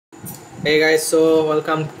Hey guys, so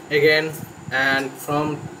welcome again, and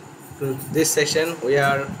from this session we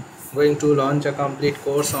are going to launch a complete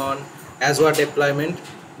course on Azure deployment,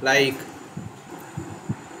 like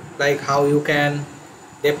how you can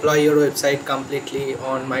deploy your website completely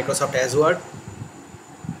on Microsoft Azure.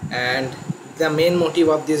 And the main motive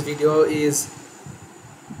of this video is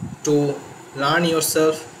to learn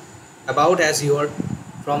yourself about Azure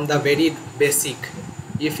from the very basic.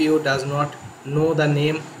 If you does not know the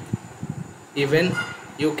name, even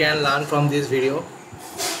you can learn from this video.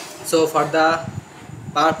 So for the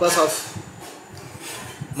purpose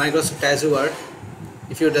of Microsoft Azure,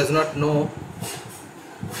 if you does not know,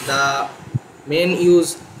 the main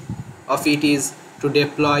use of it is to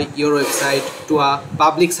deploy your website to a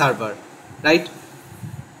public server, right?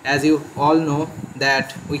 As you all know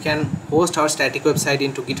that we can host our static website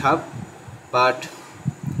into GitHub, but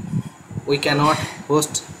we cannot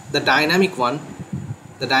host the dynamic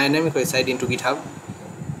website into GitHub.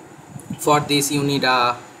 For this you need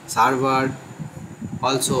a server.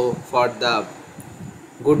 Also, for the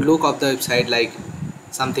good look of the website like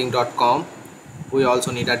something.com, we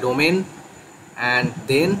also need a domain, and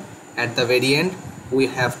then at the very end we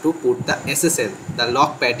have to put the SSL, the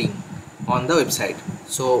log padding, on the website.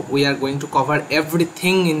 So we are going to cover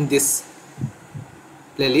everything in this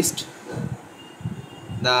playlist.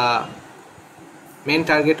 The main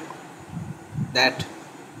target that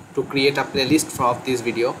to create a playlist for this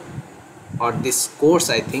video or this course,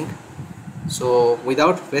 I think. So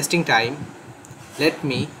without wasting time, let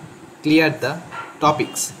me clear the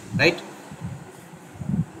topics, right?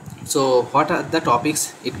 So what are the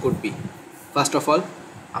topics it could be? First of all,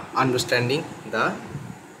 understanding the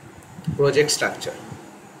project structure.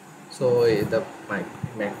 So the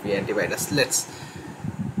might be antivirus. Let's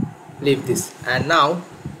leave this, and now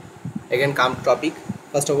again come to topic.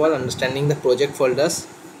 First of all, understanding the project folders,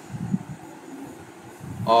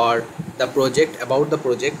 or the project, about the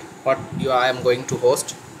project what I am going to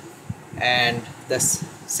host. And the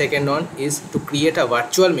second one is to create a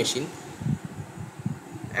virtual machine,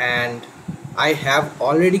 and I have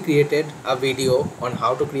already created a video on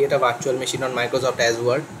how to create a virtual machine on Microsoft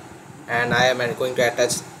Azure, and I am going to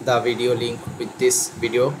attach the video link with this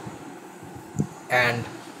video. And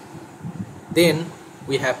then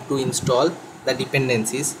we have to install the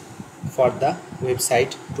dependencies for the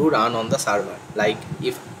website to run on the server. Like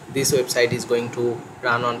if this website is going to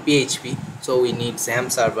run on PHP, so we need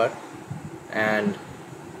XAMPP server, and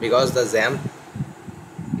because the XAMPP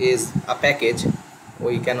is a package,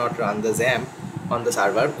 we cannot run the XAMPP on the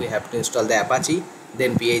server. We have to install the Apache,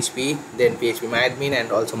 then PHP, then PHP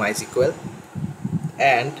and also MySql,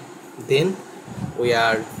 and then we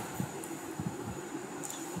are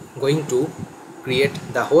going to create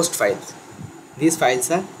the host files. These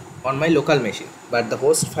files are on my local machine, but the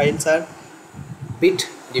host files are bit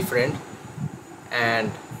different,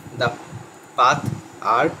 and the path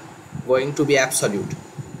are going to be absolute,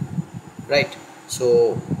 right?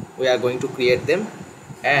 So we are going to create them,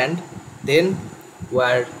 and then we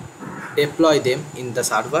are deploy them in the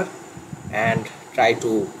server and try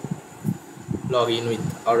to log in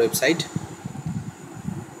with our website.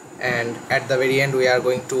 And at the very end we are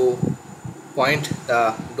going to point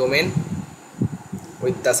the domain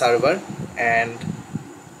with the server and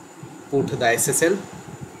put the SSL,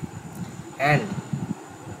 and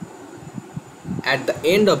at the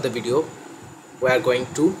end of the video we are going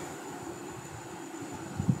to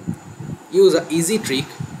use an easy trick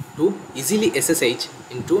to easily SSH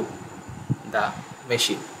into the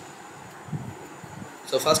machine.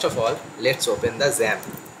 So first of all, let's open the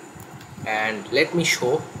XAMPP and let me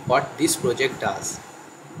show what this project does.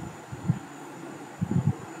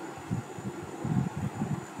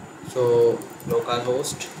 So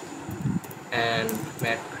localhost and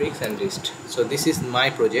matrix and list. So this is my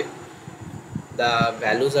project. The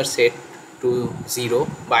values are set to 0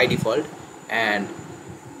 by default, and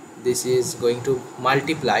this is going to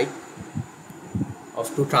multiply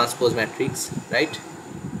of 2 transpose matrix, right?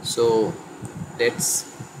 So let's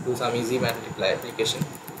do some easy multiply application.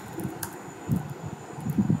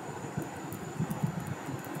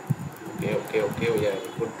 Okay, we are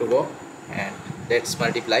good to go, and let's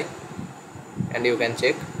multiply, and you can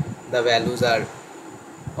check the values are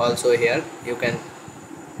also here. You can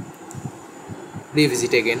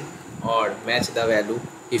revisit again or match the value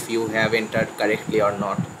if you have entered correctly or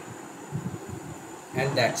not,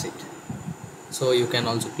 and that's it. So you can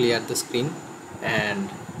also clear the screen, and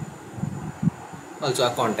also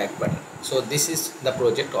a contact button. So this is the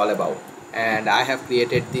project all about, and I have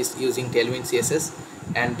created this using Tailwind CSS,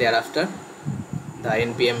 and thereafter the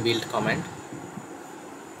npm build command.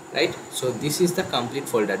 right? So this is the complete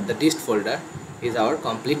folder. The dist folder is our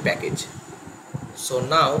complete package. So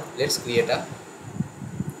now let's create a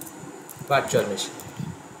virtual machine.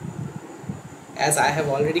 As I have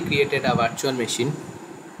already created a virtual machine,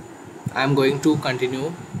 I am going to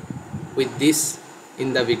continue with this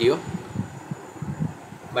in the video.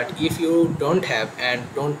 But if you don't have and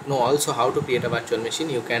don't know also how to create a virtual machine,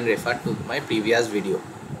 you can refer to my previous video.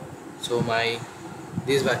 So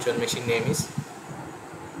this virtual machine name is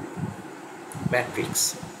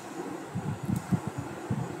Matrix.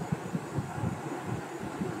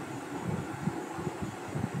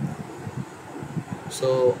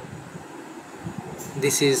 So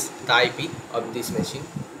this is the IP of this machine.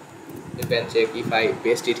 You can check if I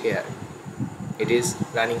paste it here, it is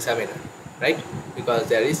running some error, right? Because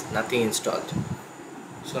there is nothing installed.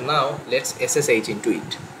 So now let's SSH into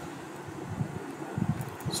it.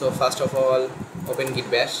 So first of all, open git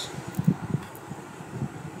bash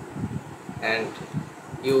and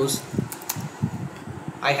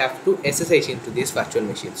I have to SSH into this virtual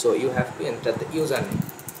machine. So you have to enter the username.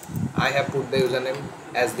 I have put the username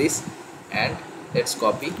as this, and let's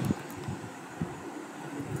copy.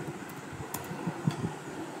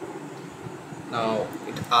 Now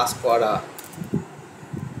it asks for a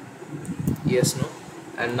yes, no,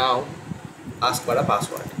 and now ask for a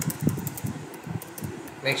password.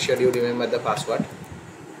 Make sure you remember the password.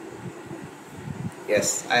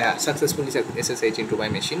 Yes, I have successfully SSH into my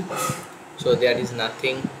machine. So there is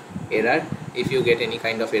nothing error. If you get any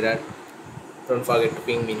kind of error, don't forget to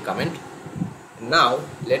ping me in comment. Now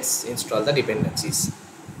let's install the dependencies.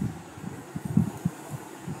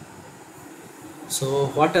 So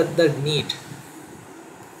what are the need?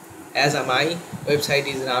 As my website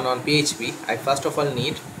is run on PHP, I first of all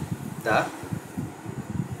need the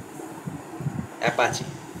Apache.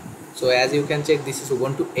 So as you can check, this is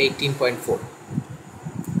Ubuntu 18.4.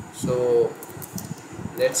 So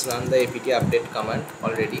let's run the apt update command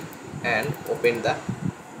already and open the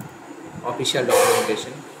official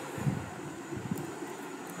documentation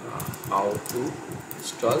how to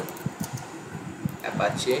install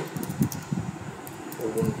Apache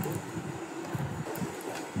Ubuntu.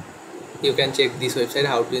 You can check this website,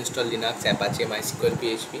 how to install Linux, Apache, MySql,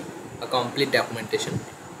 PHP, a complete documentation.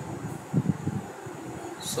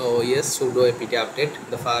 So yes, sudo apt update,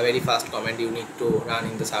 the very fast command you need to run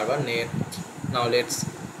in the server. Now let's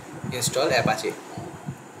install Apache.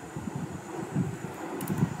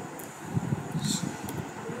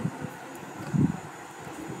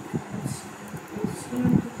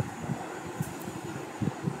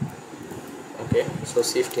 Okay, so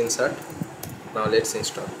shift insert. Now let's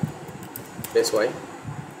install. Press Y.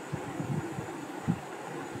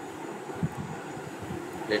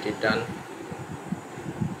 Let it done.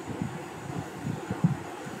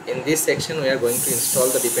 In this section we are going to install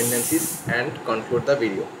the dependencies and conclude the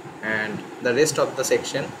video, and the rest of the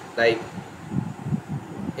section like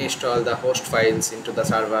install the host files into the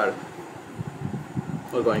server,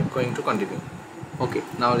 we're going to continue. Okay,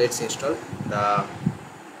 now let's install the,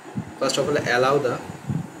 first of all allow the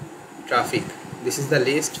traffic. This is the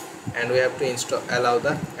list and we have to allow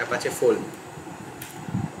the Apache full.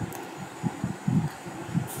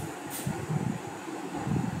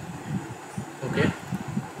 Okay,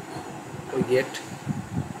 we get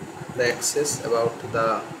the access about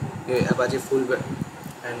the Apache full,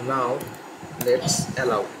 and now let's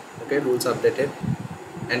allow. Okay, rules updated,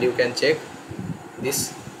 and you can check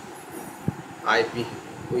this IP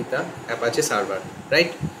with the Apache server,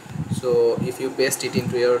 right? So if you paste it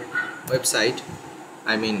into your website,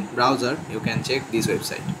 I mean browser, you can check this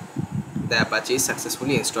website. The Apache is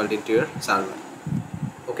successfully installed into your server.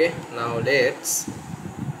 Okay, now let's,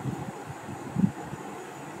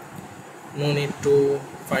 no need to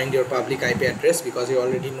find your public IP address because you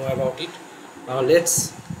already know about it. Now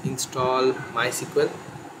let's install MySql.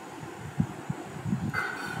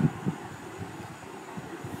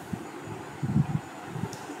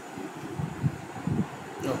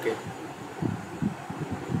 Okay,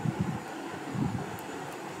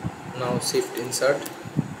 now shift insert,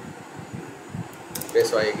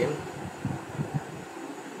 press Y again.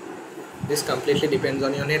 This completely depends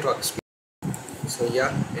on your network speed. So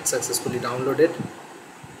yeah, it's successfully downloaded,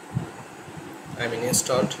 I mean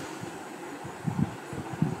installed.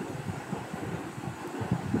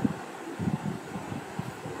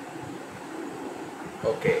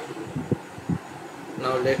 Okay,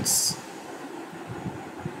 now let's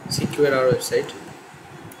secure our website.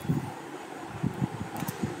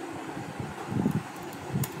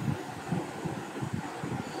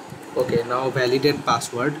 Okay, now validate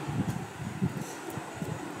password.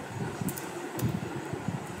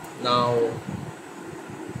 Now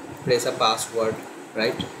press a password,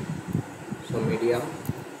 right? So medium.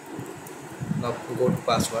 Now go to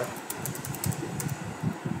password.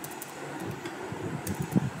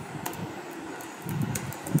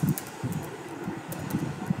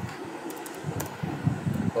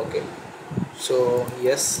 Okay, so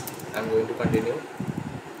yes, I'm going to continue.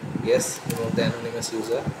 Yes, remove the anonymous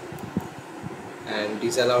user and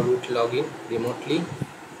disallow root login remotely.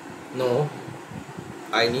 No,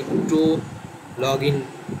 I need to log in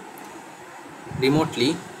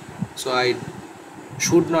remotely, so I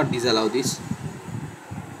should not disallow this.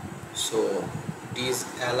 So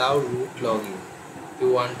disallow root login.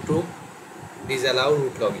 You want to disallow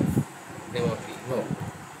root login remotely? No,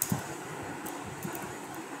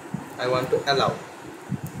 I want to allow.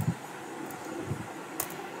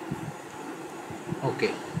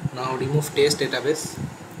 Okay, now remove test database.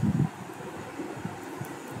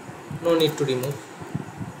 No need to remove.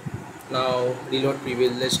 Now reload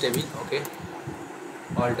privilege table. Okay,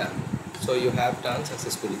 all done. So you have done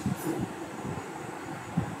successfully.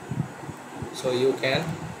 So you can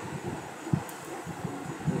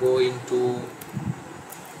go into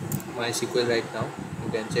MySqL right now.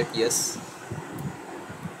 You can check yes.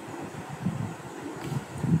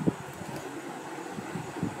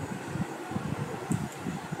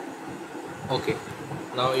 Okay,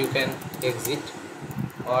 now you can exit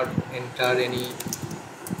or enter any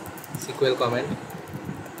SQL command.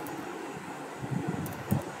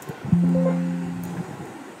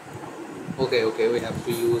 Okay, we have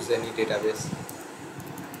to use any database.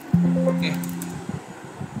 Okay,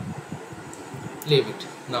 leave it.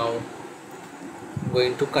 Now I'm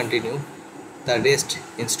going to continue the REST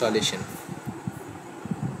installation.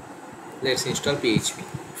 Let's install PHP.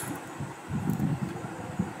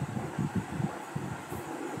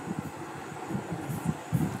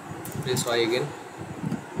 Press Y again.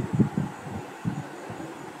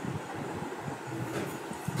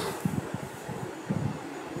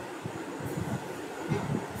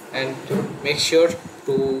 And make sure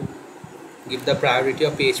to give the priority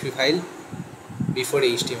of PHP file before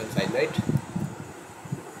HTML file, right?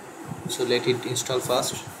 So let it install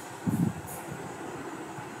first.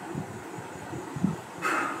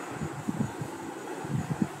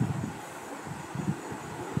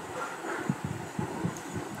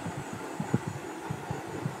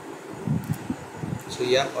 So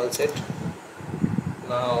yeah, all set.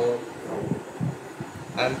 Now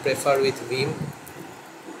I'm prefer with Vim,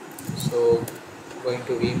 so going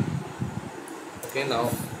to Vim. Okay, now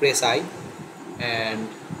press I and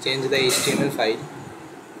change the HTML file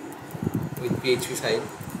with PHP file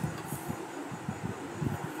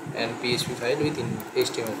and PHP file with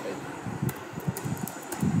HTML file.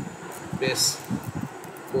 Press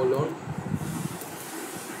colon,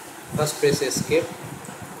 first press escape,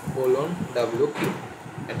 colon W key,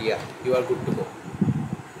 and yeah, you are good to go.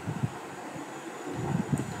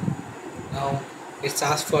 Now it's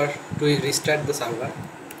asked for to restart the server,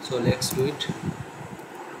 so let's do it.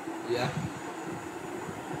 Yeah,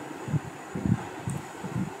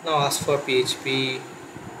 now ask for PHP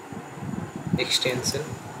extension.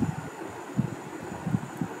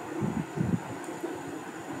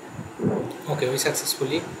 Okay, we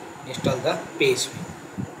successfully installed the PHP.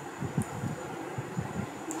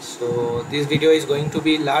 So this video is going to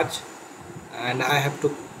be large and I have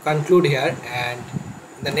to conclude here, and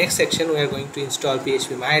in the next section we are going to install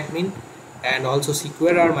PHP MyAdmin and also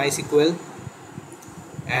secure our MySQL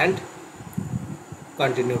and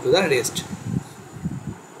continue to the rest.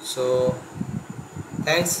 So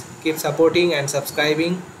thanks, keep supporting and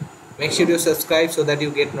subscribing. Make sure you subscribe so that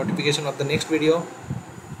you get notification of the next video.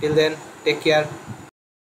 Till then, take care.